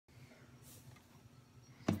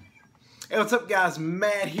Hey, what's up, guys?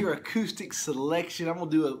 Matt here, Acoustic Selection. I'm going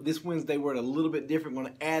to do this Wednesday word a little bit different. I'm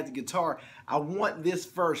going to add the guitar. I want this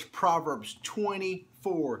verse, Proverbs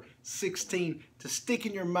 24:16, to stick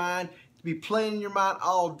in your mind, to be playing in your mind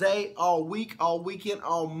all day, all week, all weekend,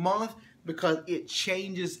 all month, because it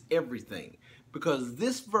changes everything. Because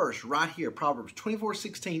this verse right here, Proverbs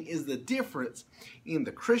 24:16, is the difference in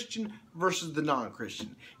the Christian versus the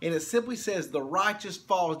non-Christian. And it simply says, the righteous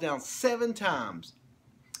falls down 7 times,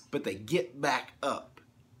 but they get back up.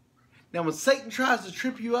 Now, when Satan tries to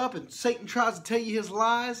trip you up and Satan tries to tell you his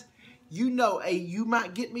lies, you know, hey, you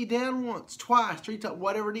might get me down once, twice, 3 times,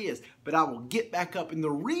 whatever it is, but I will get back up. And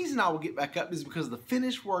the reason I will get back up is because of the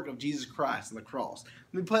finished work of Jesus Christ on the cross.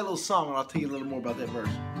 Let me play a little song and I'll tell you a little more about that verse.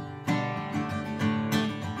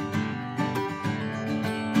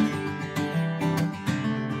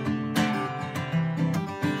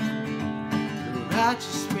 The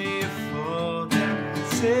righteous may fall down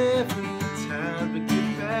 7 times, but get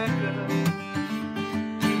back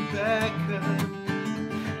up,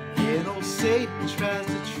 and old Satan tries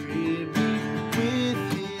to trip me with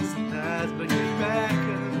his lies, but get back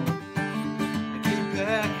up,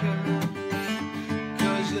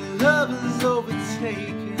 cause your love has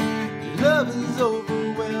overtaken, your love has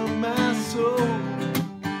overwhelmed my soul,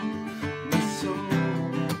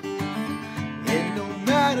 and no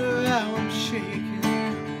matter how I'm shaken,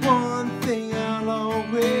 one thing I'll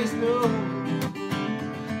always know,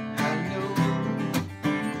 I know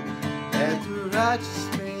that the righteous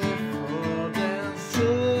may fall down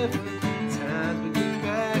 7 times, but get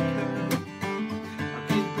back up, I'll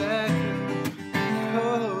get back up,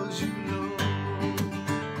 because you know,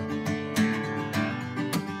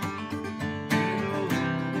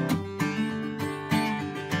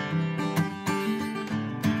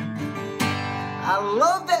 I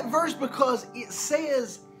love that verse because it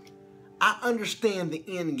says, I understand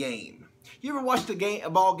the end game. You ever watched a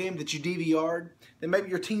ball game that you DVR'd? That maybe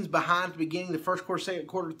your team's behind at the beginning, the first quarter, second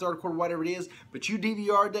quarter, third quarter, whatever it is, but you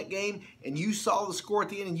DVR'd that game and you saw the score at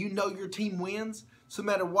the end and you know your team wins? So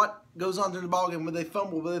no matter what goes on during the ball game, whether they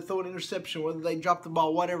fumble, whether they throw an interception, whether they drop the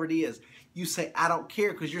ball, whatever it is, you say, I don't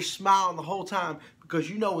care, because you're smiling the whole time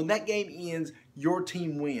because you know when that game ends, your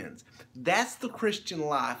team wins. That's the Christian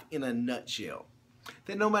life in a nutshell.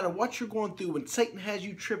 That no matter what you're going through, when Satan has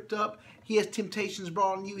you tripped up, he has temptations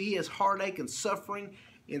brought on you, he has heartache and suffering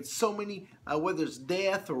and so many, whether it's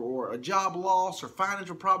death or a job loss or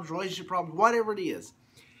financial problems, relationship problems, whatever it is,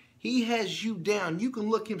 he has you down. You can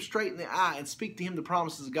look him straight in the eye and speak to him the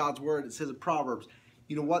promises of God's word. It says in Proverbs,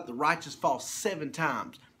 you know what? The righteous fall 7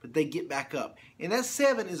 times, but they get back up. And that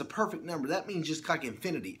 7 is a perfect number. That means just like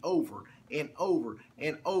infinity, over and over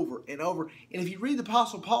and over and over. And if you read the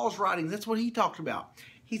Apostle Paul's writings, that's what he talked about.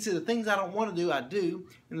 He said, the things I don't want to do, I do,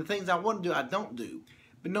 and the things I want to do, I don't do.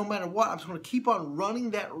 But no matter what, I'm just going to keep on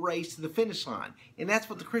running that race to the finish line. And that's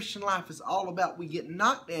what the Christian life is all about. We get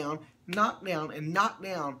knocked down, and knocked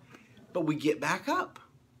down, but we get back up.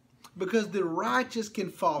 Because the righteous can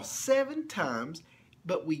fall 7 times,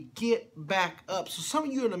 but we get back up. So some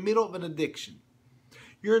of you are in the middle of an addiction.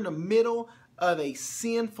 You're in the middle of a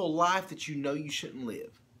sinful life that you know you shouldn't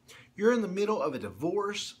live. You're in the middle of a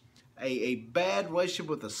divorce, a bad relationship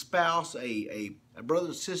with a spouse, a brother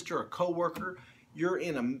and sister, a coworker. You're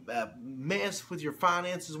in a mess with your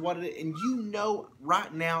finances, and you know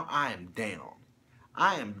right now I am down.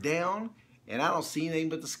 I am down, and I don't see anything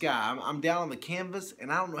but the sky. I'm down on the canvas,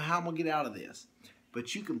 and I don't know how I'm going to get out of this.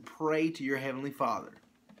 But you can pray to your Heavenly Father.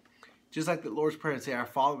 Just like the Lord's Prayer and say, Our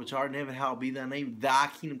Father which art in heaven, hallowed be thy name, thy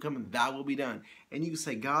kingdom come and thy will be done. And you can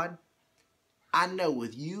say, God, I know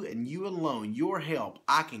with you and you alone, your help,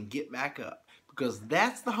 I can get back up. Because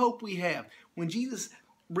that's the hope we have. When Jesus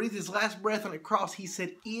breathed his last breath on the cross, he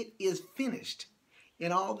said, it is finished.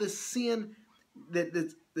 And all this sin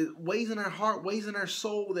that weighs in our heart, weighs in our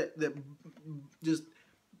soul, that just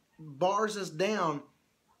bars us down,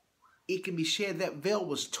 it can be shed. That veil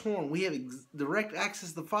was torn. We have direct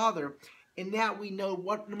access to the Father, and now we know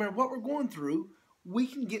no matter what we're going through, we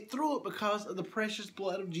can get through it because of the precious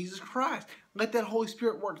blood of Jesus Christ. Let that Holy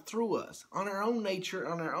Spirit work through us. On our own nature,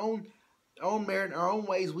 on our own merit, in our own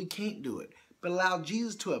ways, we can't do it. But allow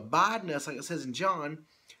Jesus to abide in us, like it says in John.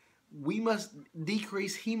 We must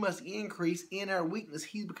decrease, he must increase. In our weakness,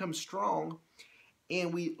 he becomes strong.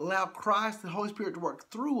 And we allow Christ, the Holy Spirit, to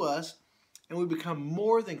work through us, and we become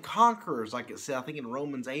more than conquerors, like it said, I think in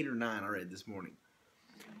Romans 8 or 9 I read this morning.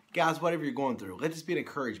 Guys, whatever you're going through, let this be an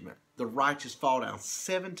encouragement. The righteous fall down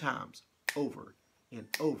 7 times, over and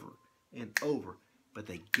over and over, but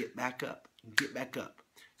they get back up and get back up.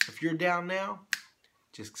 So if you're down now,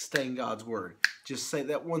 Just stay in God's Word. Just say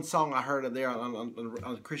that one song I heard of there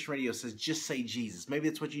on Christian radio says, just say Jesus. Maybe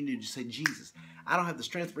that's what you need. Just say Jesus. I don't have the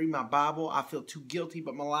strength to read my Bible. I feel too guilty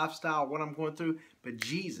about my lifestyle, what I'm going through. But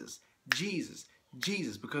Jesus, Jesus,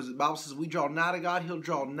 Jesus. Because the Bible says we draw nigh to God, He'll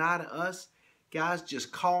draw nigh to us. Guys,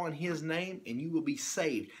 just call on His name and you will be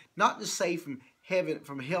saved. Not just saved from heaven,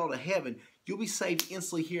 from hell to heaven. You'll be saved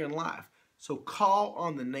instantly here in life. So call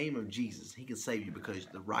on the name of Jesus. He can save you because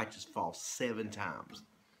the righteous fall 7 times.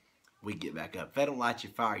 We get back up. If they don't light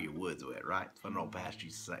your fire, your wood's wet, right? That's what an old pastor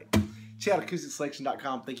used to say. Check out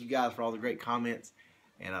AcousticSelection.com. Thank you guys for all the great comments.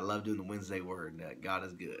 And I love doing the Wednesday Word. God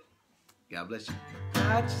is good. God bless you.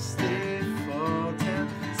 Righteously fall down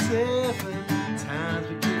 7 times,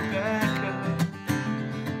 but get back up.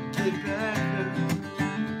 Get back up.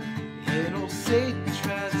 And old Satan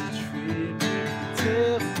tries to trip me,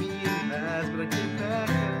 tell me lies, but I get back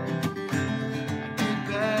up. I get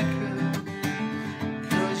back up.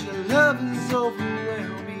 'Cause your love is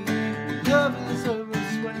overwhelming. Your love is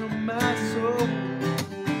overwhelming my soul.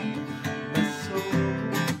 My soul.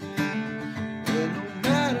 And no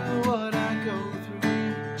matter what I go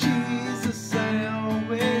through, Jesus, I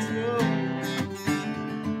always know.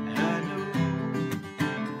 I know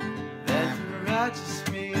that the righteous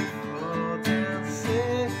may fall down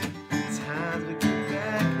 7 times, but get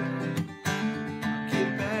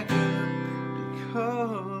back up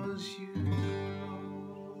because you know.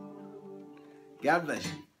 God bless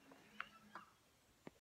you.